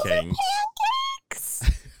pancakes?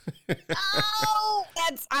 Oh,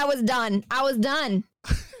 I was done.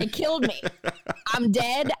 It killed me. I'm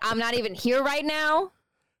dead. I'm not even here right now.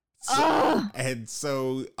 And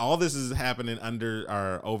so all this is happening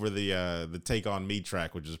over the Take On Me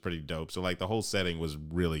track, which is pretty dope. So like the whole setting was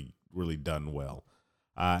really, really done well.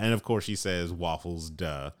 And of course she says waffles,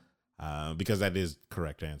 duh, because that is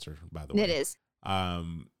correct answer, by the way. It is.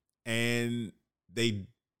 And they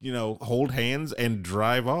hold hands and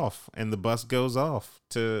drive off, and the bus goes off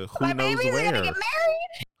to who knows where. Are gonna get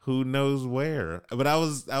married? Who knows where? But I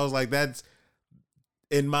was like, that's,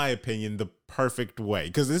 in my opinion, the perfect way,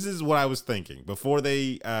 because this is what I was thinking before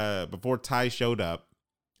Ty showed up.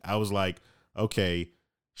 I was like, okay,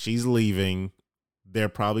 she's leaving. They're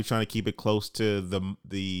probably trying to keep it close to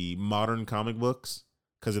the modern comic books,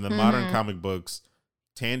 because in the modern comic books,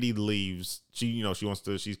 Tandy leaves. She wants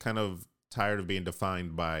to. She's kind of tired of being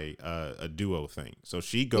defined by a duo thing. So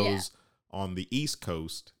she goes on the East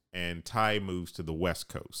Coast and Ty moves to the West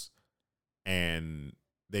Coast, and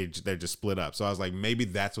they're just split up. So I was like, maybe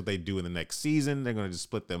that's what they do in the next season. They're going to just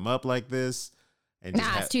split them up like this. And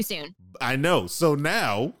it's too soon. I know. So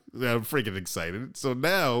now I'm freaking excited. So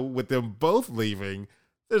now with them both leaving,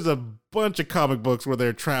 there's a bunch of comic books where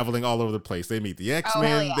they're traveling all over the place. They meet the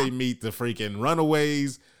X-Men. They meet the freaking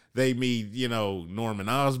Runaways. They meet, Norman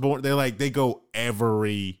Osborn. They go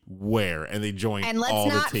everywhere, and they join all the teams. And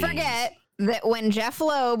let's not forget that when Jeff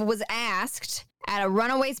Loeb was asked at a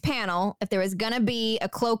Runaways panel if there was going to be a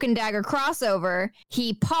Cloak and Dagger crossover,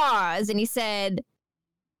 he paused and he said,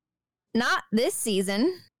 not this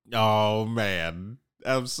season. Oh, man.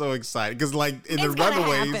 I'm so excited. Because, in the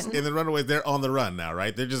Runaways, they're on the run now,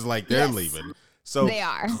 right? They're just they're leaving. So they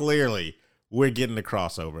are. Clearly, we're getting the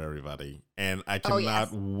crossover, everybody. And I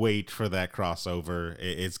cannot wait for that crossover.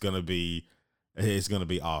 It's gonna be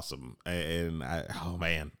awesome. And I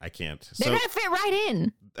can't. They're gonna fit right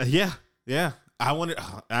in. Yeah. I want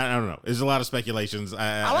to. I don't know. There's a lot of speculations.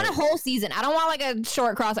 I want a whole season. I don't want like a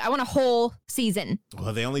short cross. I want a whole season.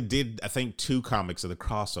 Well, they only did, I think, 2 comics of the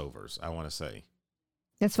crossovers, I want to say.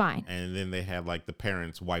 That's fine. And then they had like the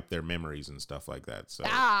parents wipe their memories and stuff like that. So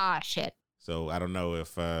shit. So I don't know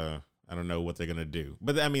if I don't know what they're gonna do.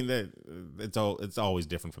 But I mean, it's always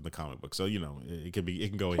different from the comic book. So it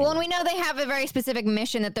can go anywhere. Well, and we know they have a very specific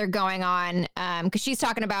mission that they're going on. Because she's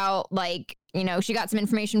talking about like, she got some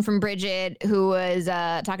information from Bridget, who was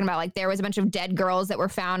talking about like there was a bunch of dead girls that were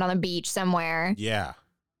found on the beach somewhere. Yeah.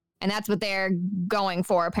 And that's what they're going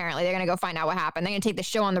for. Apparently, they're gonna go find out what happened. They're gonna take the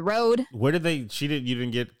show on the road. Where did they? You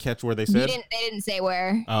didn't catch where they said? They didn't say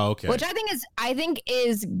where. Oh, okay. Which I think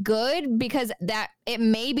is good, because that it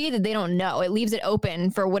may be that they don't know. It leaves it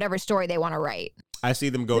open for whatever story they want to write. I see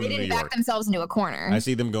them going to New York. They didn't back themselves into a corner. I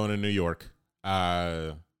see them going to New York.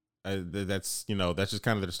 That's just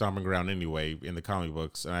kind of their stomping ground anyway in the comic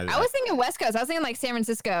books. And I was thinking West Coast. I was thinking like San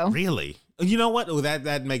Francisco. Really? You know what? Oh,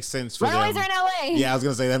 that makes sense for Runaways them. are in LA. Yeah, I was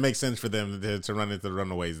gonna say that makes sense for them to run into the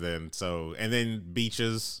Runaways then. So, and then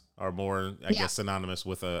beaches are more, I guess, synonymous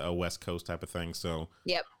with a West Coast type of thing. So,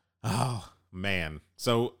 yep. Oh man.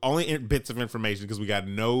 So only bits of information, because we got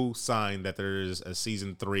no sign that there's a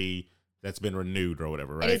season 3 that's been renewed or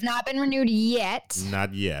whatever. Right? It has not been renewed yet.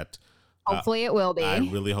 Not yet. Hopefully it will be. I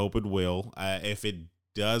really hope it will. If it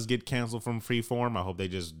does get canceled from Freeform, I hope they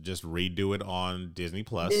just redo it on Disney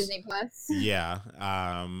Plus. Disney Plus. Yeah.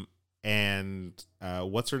 And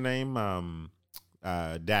what's her name?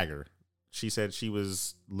 Dagger. She said she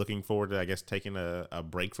was looking forward to, I guess, taking a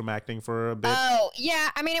break from acting for a bit. Oh, yeah.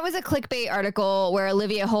 I mean, it was a clickbait article where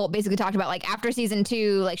Olivia Holt basically talked about, like, after season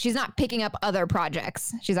 2, like, she's not picking up other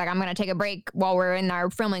projects. She's like, I'm going to take a break while we're in our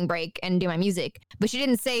filming break and do my music. But she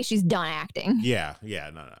didn't say she's done acting. Yeah.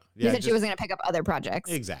 No. She said she was going to pick up other projects.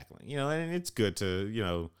 Exactly. And it's good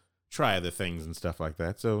to, try other things and stuff like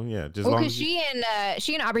that. So, yeah. Just because she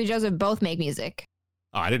and Aubrey Joseph both make music.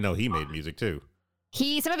 Oh, I didn't know he made music, too.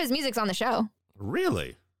 Some of his music's on the show.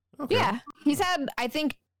 Really? Okay. Yeah. He's had, I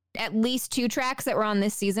think, at least 2 tracks that were on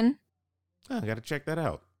this season. Oh, I got to check that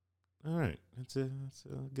out. All right. That's a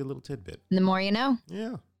good little tidbit. The more you know.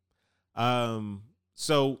 Yeah.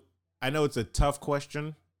 So I know it's a tough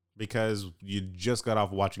question because you just got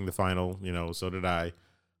off watching the final, so did I.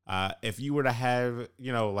 If you were to have,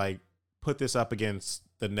 put this up against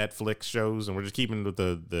the Netflix shows, and we're just keeping with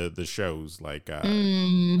the shows, like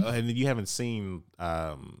and you haven't seen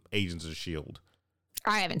Agents of S.H.I.E.L.D.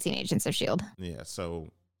 I haven't seen Agents of S.H.I.E.L.D. Yeah, so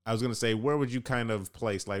I was gonna say, where would you kind of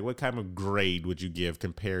place, like, what kind of grade would you give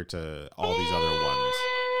compared to all these other ones?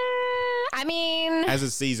 I mean, as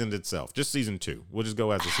a season itself, just season 2. We'll just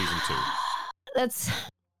go as a season 2. That's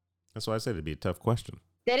why I said it'd be a tough question.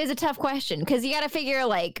 That is a tough question, because you got to figure,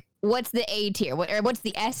 like, what's the A tier? What's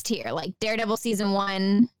the S tier? Like Daredevil season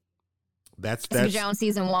 1. That's Jones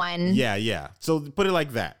season 1. Yeah. So put it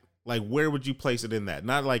like that. Like, where would you place it in that?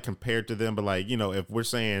 Not like compared to them, but like, if we're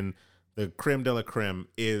saying the creme de la creme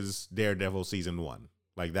is Daredevil season 1,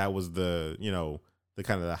 like that was the the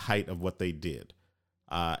kind of the height of what they did,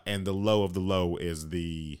 and the low of the low is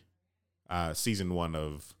the season 1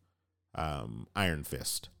 of Iron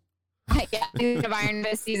Fist. Yeah, season of Iron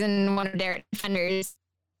Fist, season 1 of Daredevil Defenders.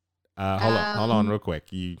 Hold on real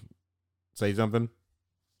quick. You say something?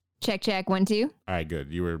 Check 1 2. All right,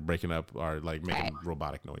 good. You were breaking up or like making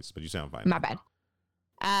robotic noise, but you sound fine. My bad.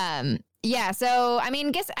 Yeah, so I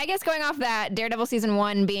mean, I guess going off that, Daredevil season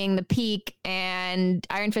 1 being the peak and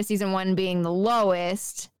Iron Fist season 1 being the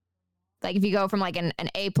lowest, like if you go from like an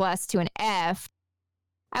A+ to an F,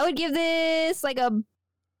 I would give this like a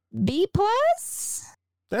B+.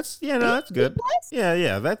 That's that's good. B+?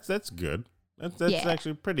 Yeah, that's good. That's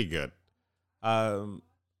actually pretty good.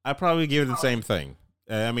 I probably give it the same thing.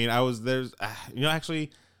 I mean,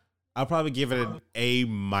 actually, I'll probably give it an A-,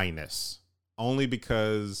 only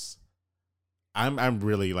because I'm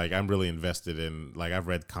really invested in, like, I've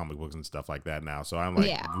read comic books and stuff like that now, so I'm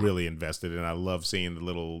really invested, and I love seeing the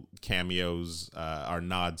little cameos, or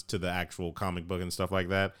nods to the actual comic book and stuff like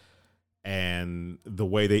that. And the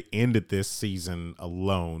way they ended this season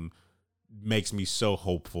alone makes me so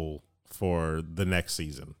hopeful for the next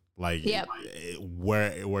season. Like,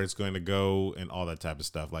 where it's going to go and all that type of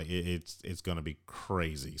stuff. Like, it's going to be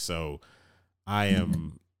crazy. So I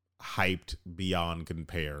am hyped beyond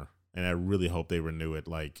compare, and I really hope they renew it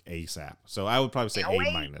like ASAP. So I would probably say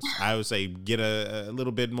A-. I would say get a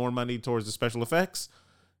little bit more money towards the special effects,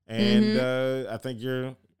 and I think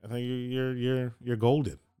you're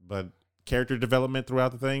golden. But character development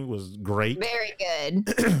throughout the thing was great. Very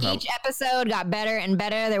good. Each episode got better and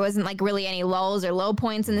better. There wasn't like really any lulls or low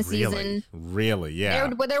points in the season. Really, yeah.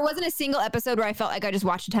 There wasn't a single episode where I felt like I just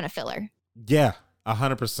watched a ton of filler. Yeah,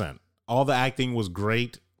 100%. All the acting was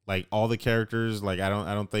great. Like all the characters, like I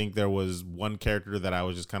don't think there was one character that I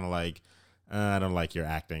was just kind of like, I don't like your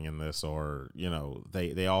acting in this, or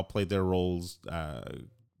they all played their roles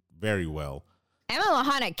very well. Emma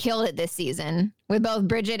Lahana killed it this season with both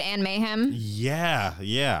Bridget and Mayhem.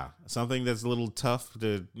 Yeah. Something that's a little tough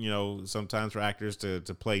to, sometimes for actors to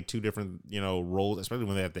play two different, roles, especially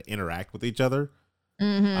when they have to interact with each other.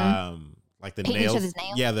 Mm-hmm. Like the Paint each nails. other's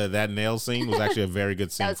nails. Yeah, that nail scene was actually a very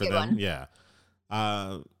good scene for them. One. Yeah.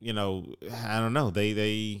 I don't know.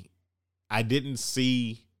 I didn't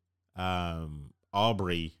see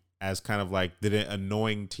Aubrey as kind of like the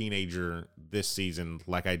annoying teenager this season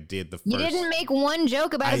like I did the first. You didn't make one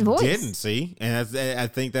joke about his voice. I didn't see, and I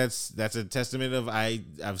think that's a testament of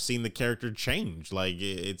I've seen the character change. Like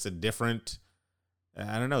it's a different,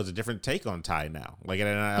 I don't know, it's a different take on Ty now. Like, and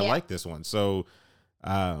I like this one. So,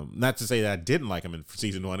 not to say that I didn't like him in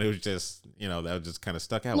season 1. It was just, that was just kind of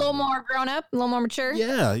stuck out. A little more grown up, a little more mature.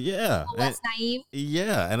 Yeah. A little less naive.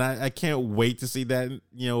 Yeah, and I can't wait to see that,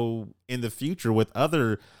 in the future with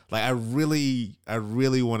other, like I really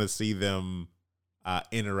want to see them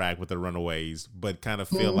interact with the Runaways, but kind of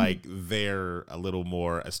feel like they're a little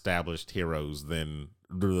more established heroes than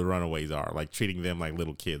the Runaways are, like treating them like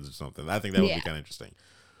little kids or something. I think that would be kind of interesting.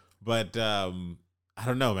 But I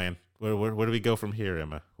don't know, man. Where do we go from here,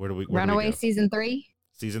 Emma? Where Runaway season 3?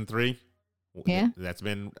 Season 3? Yeah. That's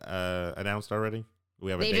been announced already?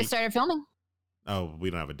 We have a date? They just started filming. Oh, we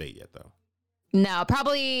don't have a date yet, though. No,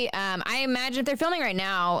 probably. I imagine if they're filming right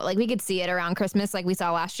now, like we could see it around Christmas, like we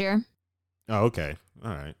saw last year. Oh, okay.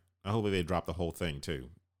 All right. Hopefully they drop the whole thing, too.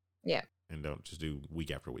 Yeah. And don't just do week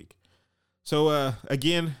after week. So,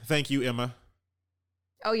 again, thank you, Emma.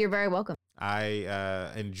 Oh, you're very welcome.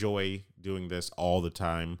 I enjoy doing this all the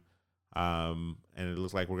time. And it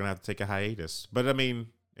looks like we're going to have to take a hiatus. But, I mean,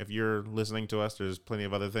 if you're listening to us, there's plenty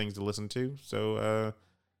of other things to listen to. So,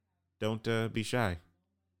 don't be shy.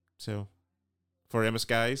 So, for Emma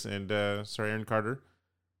Skies and Sir Aaron Carter.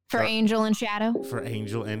 For Angel and Shadow. For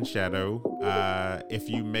Angel and Shadow. If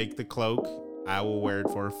you make the cloak, I will wear it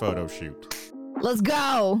for a photo shoot. Let's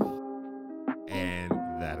go. And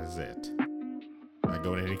that is it. Not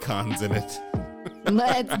going to any cons in it.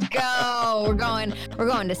 Let's go. We're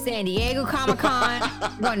going to San Diego Comic-Con.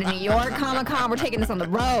 We're going to New York Comic-Con. We're taking this on the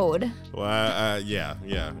road. Well, yeah.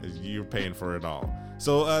 You're paying for it all.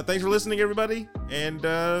 So thanks for listening, everybody. And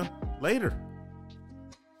later.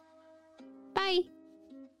 Bye.